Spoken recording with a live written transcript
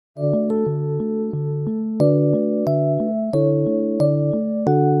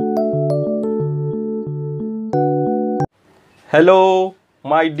Hello,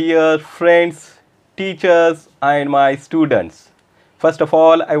 my dear friends, teachers, and my students. First of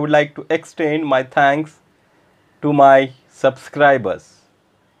all, I would like to extend my thanks to my subscribers.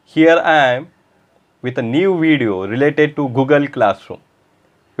 Here I am with a new video related to Google Classroom.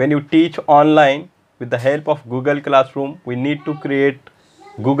 When you teach online with the help of Google Classroom, we need to create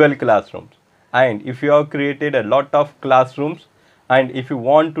Google Classrooms. And if you have created a lot of classrooms and if you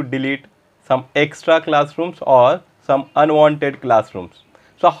want to delete some extra classrooms or some unwanted classrooms.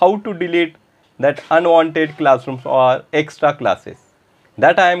 So how to delete that unwanted classrooms or extra classes?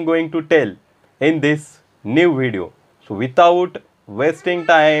 That I am going to tell in this new video. So without wasting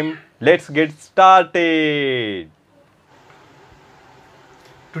time, let's get started.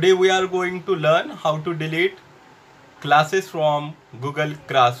 Today we are going to learn how to delete classes from Google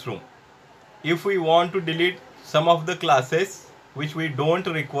Classroom. If we want to delete some of the classes which we don't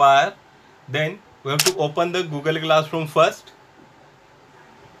require, then we have to open the Google Classroom first.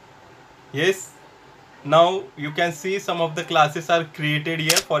 Yes, now you can see some of the classes are created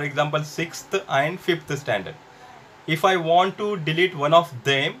here, for example 6th and 5th standard. If I want to delete one of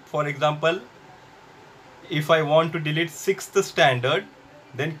them, for example if I want to delete 6th standard,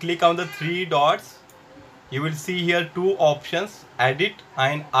 then click on the three dots. You will see here two options, edit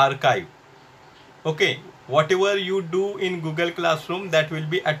and archive. Okay, whatever you do in Google Classroom, that will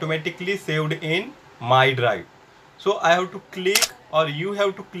be automatically saved in my drive. So I have to click, or you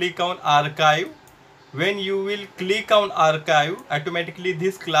have to click on archive. When you will click on archive, automatically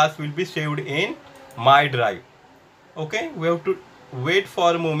this class will be saved in my drive. Okay, we have to wait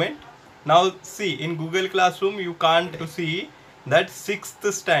for a moment. Now see, in Google Classroom you can't see that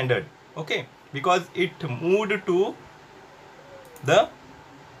 6th standard, okay, because it moved to the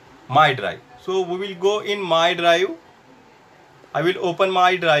my drive. So we will go in my drive. I will open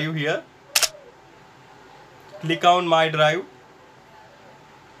my drive here. Click on my drive.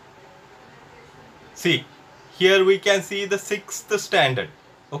 See, here we can see the 6th standard.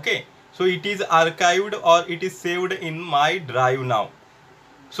 Okay, so it is archived or it is saved in my drive now.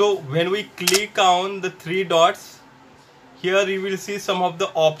 So when we click on the three dots, here you will see some of the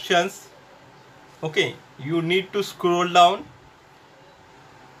options. Okay, you need to scroll down.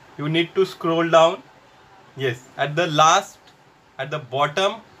 Yes, at the last, at the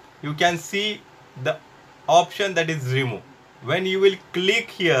bottom, you can see the option that is remove. When you will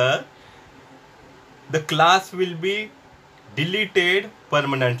click here, the class will be deleted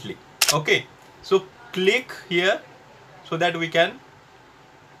permanently. Okay, so click here so that we can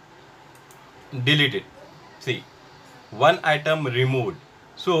delete it. See, one item removed.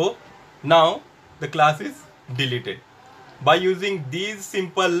 So now the class is deleted. By using these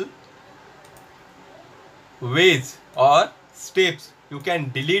simple ways or steps, you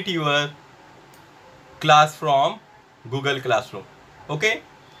can delete your class from Google Classroom. Okay,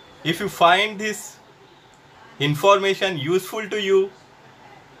 if you find this information useful to you,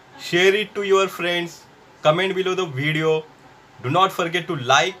 share it to your friends, comment below the video. Do not forget to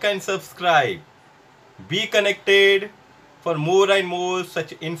like and subscribe. Be connected for more and more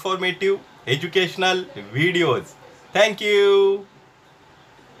such informative educational videos. Thank you.